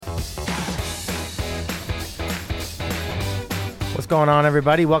What's going on,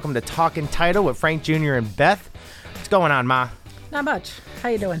 everybody? Welcome to Talking Title with Frank Jr. and Beth. What's going on, Ma? Not much. How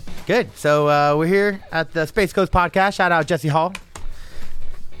you doing? Good. So we're here at the Space Coast Podcast. Shout out Jesse Hall.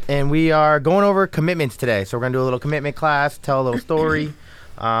 And we are going over commitments today. So we're going to do a little commitment class, tell a little story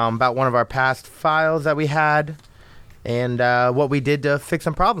about one of our past files that we had and what we did to fix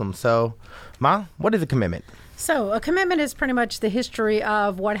some problems. So, Ma, what is a commitment? So a commitment is pretty much the history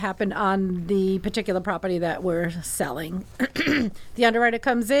of what happened on the particular property that we're selling. The underwriter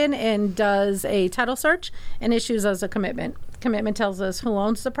comes in and does a title search and issues us a commitment. Commitment tells us who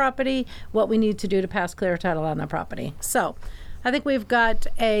owns the property, what we need to do to pass clear title on the property. So I think we've got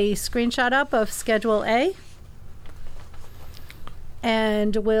a screenshot up of Schedule A.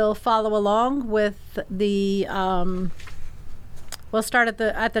 And we'll follow along with the... We'll start at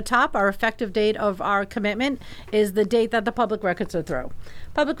the top. Our effective date of our commitment is the date that the public records are through.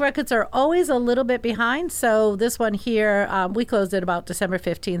 Public records are always a little bit behind. So this one here, we closed it about December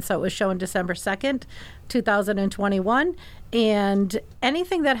 15th. So it was showing December 2nd, 2021. And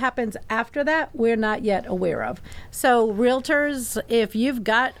anything that happens after that, we're not yet aware of. So realtors, if you've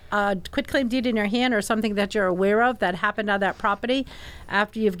got a quitclaim deed in your hand or something that you're aware of that happened on that property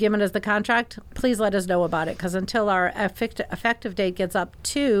after you've given us the contract, please let us know about it, because until our effective date gets up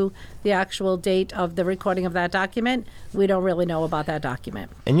to the actual date of the recording of that document, we don't really know about that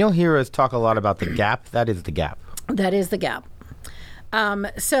document. And you'll hear us talk a lot about the gap. That is the gap. That is the gap.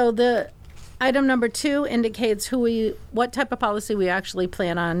 So the item number 2 indicates what type of policy we actually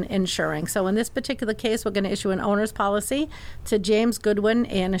plan on insuring. So in this particular case, we're going to issue an owner's policy to James Goodwin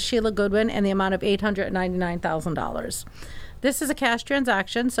and Sheila Goodwin in the amount of $899,000. This is a cash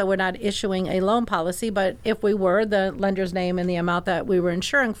transaction, so we're not issuing a loan policy, but if we were, the lender's name and the amount that we were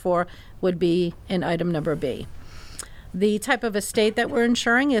insuring for would be in item number B. The type of estate that we're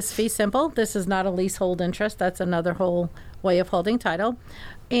insuring is fee simple. This is not a leasehold interest. That's another whole way of holding title.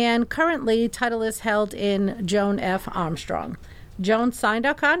 And currently, title is held in Joan F. Armstrong. Joan signed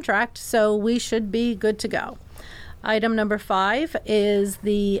our contract, so we should be good to go. Item number 5 is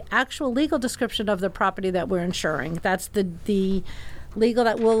the actual legal description of the property that we're insuring. That's the legal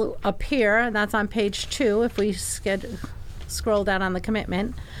that will appear, and that's on page 2 if we scroll down on the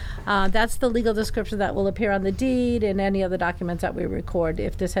commitment. That's the legal description that will appear on the deed and any other documents that we record.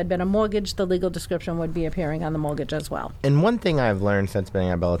 If this had been a mortgage, the legal description would be appearing on the mortgage as well. And one thing I've learned since being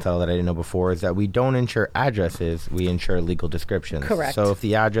at Bellatel that I didn't know before is that we don't insure addresses, we insure legal descriptions. Correct. So if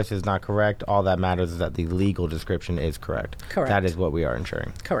the address is not correct, all that matters is that the legal description is correct. Correct. That is what we are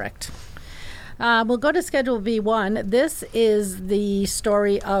insuring. Correct. We'll go to Schedule B1. This is the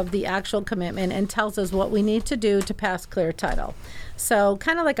story of the actual commitment and tells us what we need to do to pass clear title. So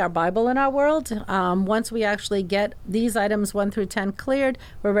kind of like our Bible in our world, once we actually get these items 1 through 10 cleared,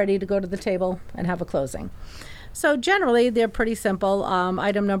 we're ready to go to the table and have a closing. So generally, they're pretty simple.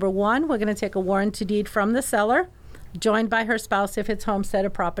 Item number 1, we're going to take a warranty deed from the seller, joined by her spouse if it's homestead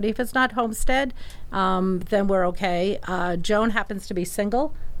or property. If it's not homestead, then we're okay. Joan happens to be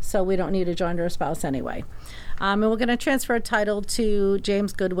single, so we don't need to join her spouse anyway. And we're going to transfer title to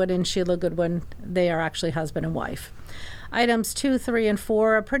James Goodwin and Sheila Goodwin. They are actually husband and wife. Items 2, 3, and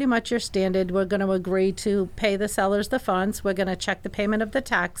 4 are pretty much your standard. We're going to agree to pay the sellers the funds. We're going to check the payment of the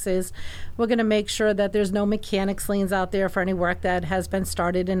taxes. We're going to make sure that there's no mechanics liens out there for any work that has been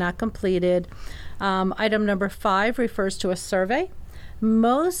started and not completed. Item number 5 refers to a survey.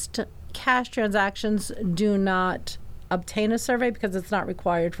 Most cash transactions do not obtain a survey because it's not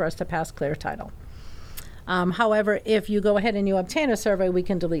required for us to pass clear title. However, if you go ahead and you obtain a survey, we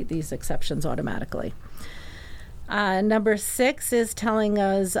can delete these exceptions automatically. Number 6 is telling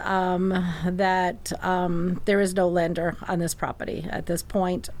us that there is no lender on this property at this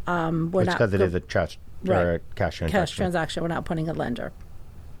point. We're not because it is a trust or a cash transaction. Cash transaction. We're not putting a lender.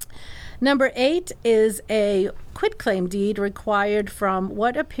 Number 8 is a quitclaim deed required from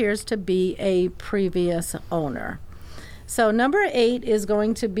what appears to be a previous owner. So number 8 is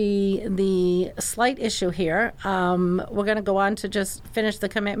going to be the slight issue here. We're going to go on to just finish the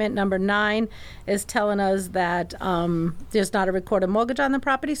commitment. Number 9 is telling us that there's not a recorded mortgage on the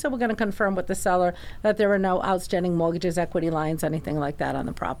property, so we're going to confirm with the seller that there are no outstanding mortgages, equity lines, anything like that on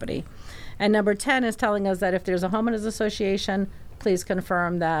the property. And number 10 is telling us that if there's a homeowners association, please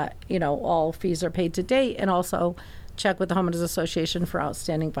confirm that, all fees are paid to date, and also check with the homeowners association for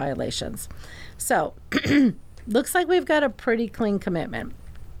outstanding violations. So looks like we've got a pretty clean commitment.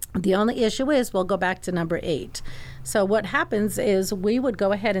 The only issue is we'll go back to number 8. So what happens is we would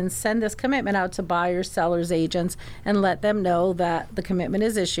go ahead and send this commitment out to buyers, sellers, agents, and let them know that the commitment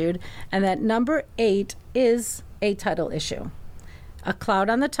is issued and that number 8 is a title issue. A cloud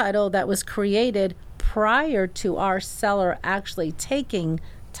on the title that was created prior to our seller actually taking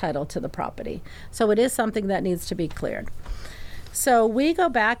title to the property. So it is something that needs to be cleared. So we go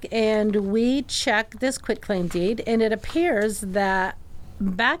back and we check this quitclaim deed, and it appears that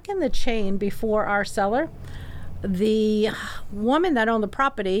back in the chain before our seller, the woman that owned the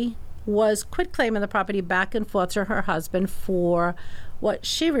property was quitclaiming the property back and forth to her husband for what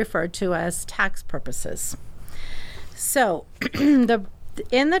she referred to as tax purposes. So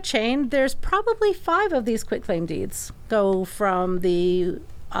in the chain, there's probably 5 of these quitclaim deeds. Go from the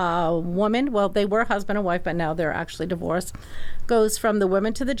woman, well, they were husband and wife, but now they're actually divorced. Goes from the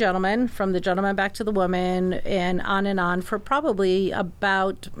woman to the gentleman, from the gentleman back to the woman, and on for probably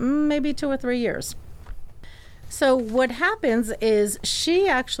about maybe 2 or 3 years. So what happens is she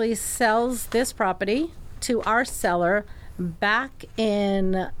actually sells this property to our seller back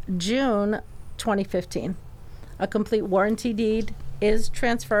in June 2015. A complete warranty deed is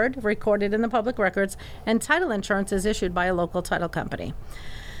transferred, recorded in the public records, and title insurance is issued by a local title company.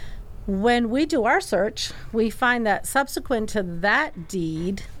 When we do our search, we find that subsequent to that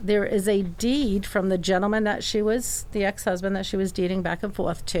deed, there is a deed from the gentleman that she was, the ex-husband that she was deeding back and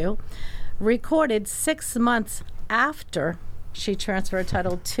forth to, recorded 6 months after she transferred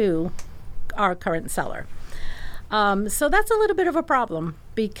title to our current seller. So that's a little bit of a problem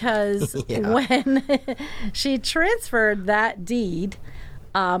because when she transferred that deed,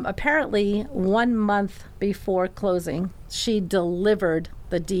 apparently 1 month before closing, she delivered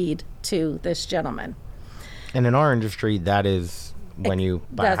the deed to this gentleman. And in our industry, that is when you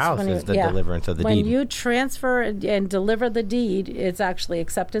buy a house, is the deliverance of the deed. When you transfer and deliver the deed, it's actually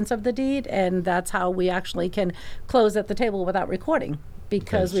acceptance of the deed, and that's how we actually can close at the table without recording,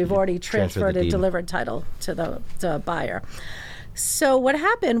 because we've already transferred and delivered title to the buyer. So what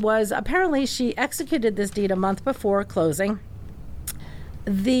happened was, apparently she executed this deed a month before closing.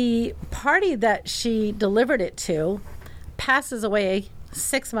 The party that she delivered it to passes away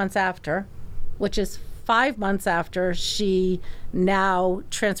 6 months after, which is 5 months after she now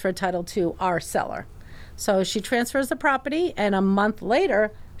transferred title to our seller. So she transfers the property, and a month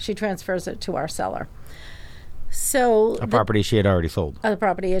later, she transfers it to our seller. So a property she had already sold. A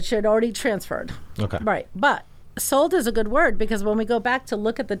property she had already transferred. Okay. Right. But sold is a good word, because when we go back to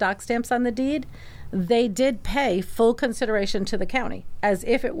look at the doc stamps on the deed, they did pay full consideration to the county as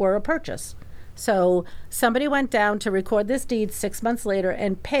if it were a purchase. So somebody went down to record this deed 6 months later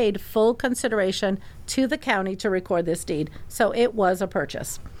and paid full consideration to the county to record this deed. So it was a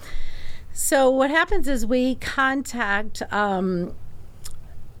purchase. So what happens is we contact her,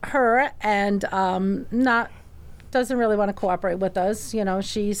 and doesn't really want to cooperate with us. You know,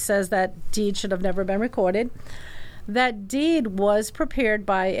 she says that deed should have never been recorded. That deed was prepared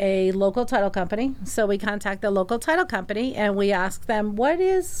by a local title company. So we contact the local title company and we ask them, what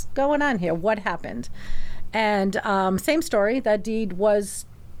is going on here? What happened? And same story, that deed was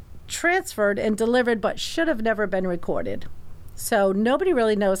transferred and delivered, but should have never been recorded. So nobody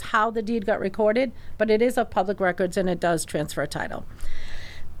really knows how the deed got recorded, but it is of public records and it does transfer title.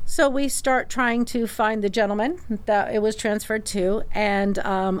 So we start trying to find the gentleman that it was transferred to, and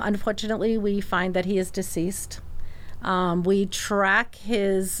unfortunately we find that he is deceased. We track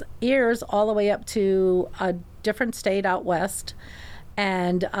his heirs all the way up to a different state out west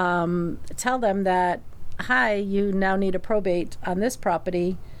and tell them that, hi, you now need a probate on this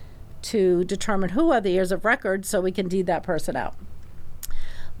property to determine who are the heirs of record so we can deed that person out.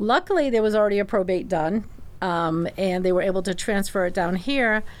 Luckily, there was already a probate done, and they were able to transfer it down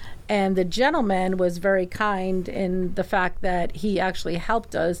here. And the gentleman was very kind in the fact that he actually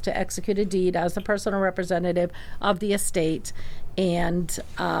helped us to execute a deed as the personal representative of the estate and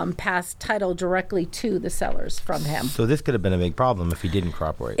pass title directly to the sellers from him. So this could have been a big problem if he didn't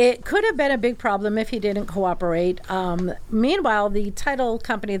cooperate. It could have been a big problem if he didn't cooperate. Meanwhile, the title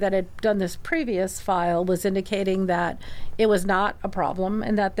company that had done this previous file was indicating that it was not a problem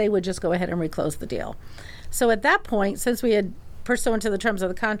and that they would just go ahead and reclose the deal. So at that point, since we had, pursuant to the terms of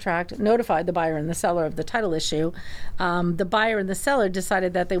the contract, notified the buyer and the seller of the title issue, the buyer and the seller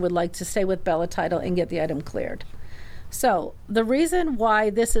decided that they would like to stay with Bella Title and get the item cleared. So the reason why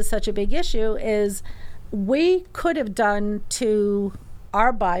this is such a big issue is we could have done to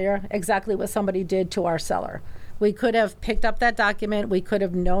our buyer exactly what somebody did to our seller. We could have picked up that document. We could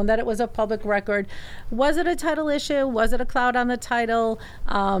have known that it was a public record. Was it a title issue? Was it a cloud on the title?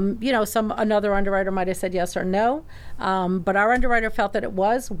 Another underwriter might have said yes or no. But our underwriter felt that it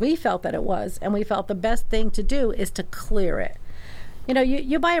was. We felt that it was. And we felt the best thing to do is to clear it. You know,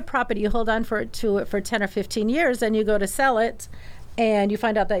 you buy a property, you hold on for 10 or 15 years, and you go to sell it, and you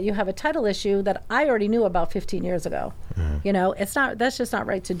find out that you have a title issue that I already knew about 15 years ago. That's just not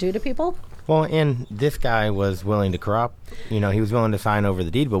right to do to people. Well, and this guy was willing to corrupt. He was willing to sign over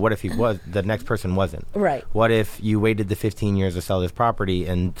the deed, but what if the next person wasn't? Right. What if you waited the 15 years to sell this property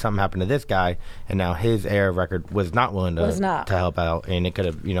and something happened to this guy and now his heir of record was not willing to help out, and it could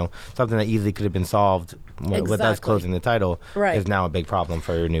have, something that easily could have been solved with us closing the title is now a big problem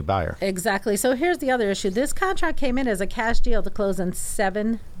for your new buyer. Exactly. So here's the other issue. This contract came in as a cash deal to close in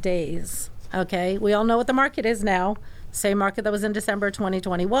 7 days. Okay. We all know what the market is now. Same market that was in December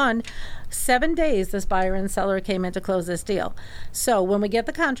 2021. 7 days this buyer and seller came in to close this deal. So when we get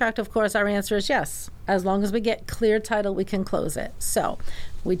the contract, of course, our answer is yes. As long as we get clear title, we can close it. So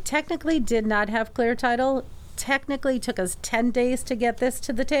we technically did not have clear title. Technically took us 10 days to get this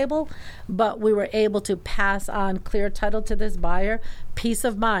to the table, but we were able to pass on clear title to this buyer. Peace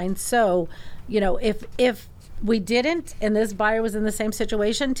of mind. So, if we didn't, and this buyer was in the same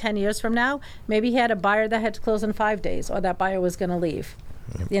situation 10 years from now, maybe he had a buyer that had to close in 5 days, or that buyer was going to leave.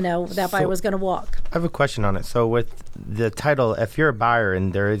 That buyer was going to walk. I have a question on it. So with the title, if you're a buyer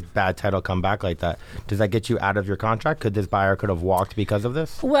and there is bad title come back like that, does that get you out of your contract? Could this buyer could have walked because of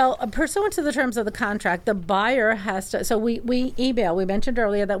this? Well, pursuant to the terms of the contract, the buyer has to, so we email, we mentioned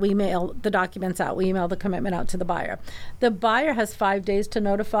earlier that we mail the documents out. We email the commitment out to the buyer. The buyer has 5 days to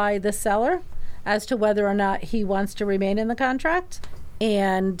notify the seller as to whether or not he wants to remain in the contract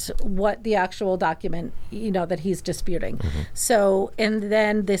and what the actual document, that he's disputing. Mm-hmm. So, and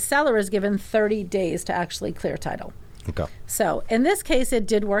then the seller is given 30 days to actually clear title. Okay. So in this case, it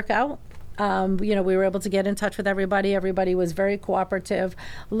did work out. We were able to get in touch with everybody. Everybody was very cooperative.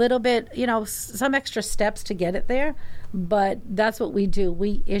 A little bit, some extra steps to get it there, but that's what we do.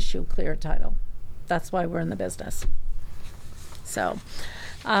 We issue clear title. That's why we're in the business. So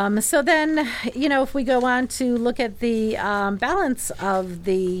then, if we go on to look at the balance of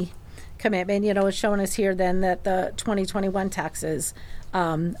the commitment, it's showing us here then that the 2021 taxes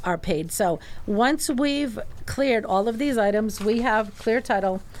are paid. So once we've cleared all of these items, we have clear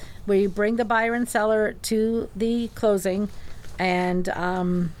title. We bring the buyer and seller to the closing, and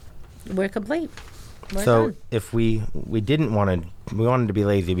we're complete. We're done. If we didn't want to, we wanted to be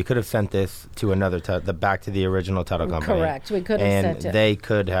lazy, we could have sent this to another back to the original title company. Correct. We could have sent it. And they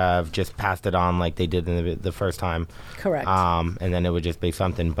could have just passed it on like they did in the first time. Correct. And then it would just be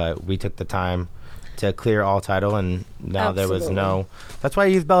something. But we took the time to clear all title, and now Absolutely. There was no. That's why I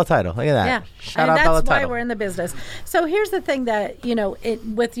use Bella Title. Look at that. Yeah, Shout out Bella Title. That's why we're in the business. So here's the thing that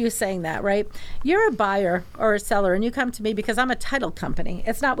with you saying that, right? You're a buyer or a seller, and you come to me because I'm a title company.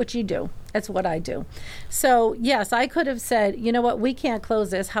 It's not what you do. It's what I do. So yes, I could have said, you know what, we can't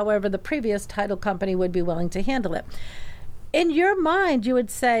close this. However, the previous title company would be willing to handle it. In your mind, you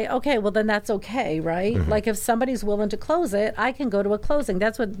would say, okay, well, then that's okay, right? Mm-hmm. Like if somebody's willing to close it, I can go to a closing.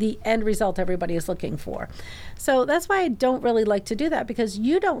 That's what the end result everybody is looking for. So that's why I don't really like to do that, because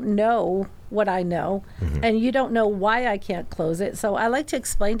you don't know what I know, mm-hmm. and you don't know why I can't close it. So I like to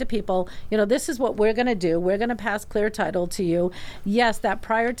explain to people, this is what we're going to do. We're going to pass clear title to you. Yes, that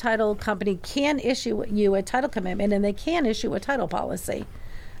prior title company can issue you a title commitment, and they can issue a title policy.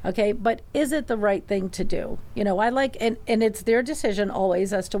 Okay, but is it the right thing to do? I like, and it's their decision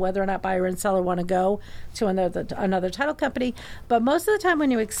always as to whether or not buyer and seller want to go to another title company. But most of the time when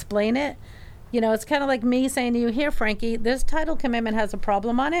you explain it, it's kind of like me saying to you, here, Frankie, this title commitment has a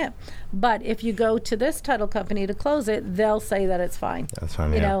problem on it. But if you go to this title company to close it, they'll say that it's fine. That's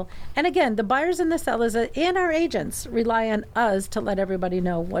fine, yeah. And again, the buyers and the sellers and our agents rely on us to let everybody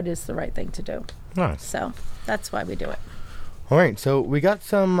know what is the right thing to do. Nice. So that's why we do it. All right, so we got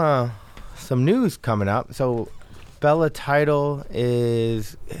some news coming up. So Bella Title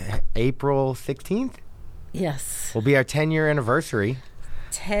is April 16th. Yes. Will be our 10-year anniversary.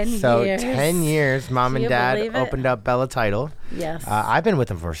 10 years. So 10 years, Mom and Dad opened up Bella Title. Yes. I've been with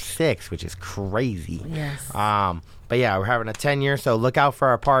them for 6, which is crazy. Yes. But yeah, we're having a 10-year, so look out for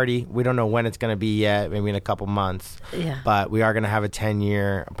our party. We don't know when it's going to be yet, maybe in a couple months. Yeah. But we are going to have a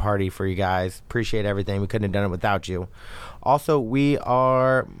 10-year party for you guys. Appreciate everything. We couldn't have done it without you. Also, we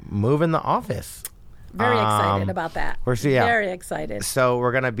are moving the office. Very excited about that. Very excited. So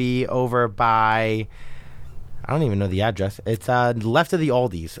we're going to be over by, I don't even know the address. It's left of the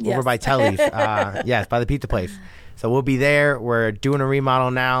Aldi's, yes. over by Telly's. Yes, by the pizza place. So we'll be there. We're doing a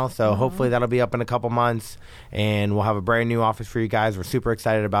remodel now, so hopefully that'll be up in a couple months, and we'll have a brand new office for you guys. We're super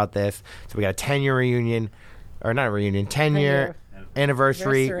excited about this. So we got a 10-year reunion, or not a reunion, 10-year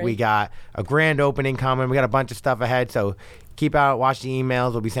anniversary. We got a grand opening coming. We got a bunch of stuff ahead, so keep out, watch the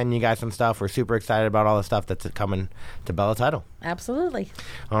emails. We'll be sending you guys some stuff. We're super excited about all the stuff that's coming to Bella Title. Absolutely.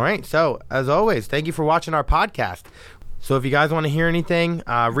 All right, so as always, thank you for watching our podcast. So if you guys want to hear anything,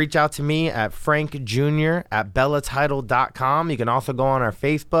 reach out to me at frankjr@bellatitle.com. You can also go on our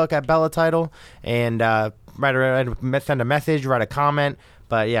Facebook at Bella Title and send a message, write a comment.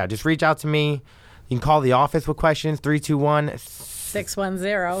 But yeah, just reach out to me. You can call the office with questions,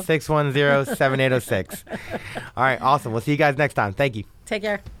 321-610-7806. All right, awesome. We'll see you guys next time. Thank you. Take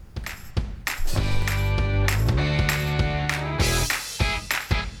care.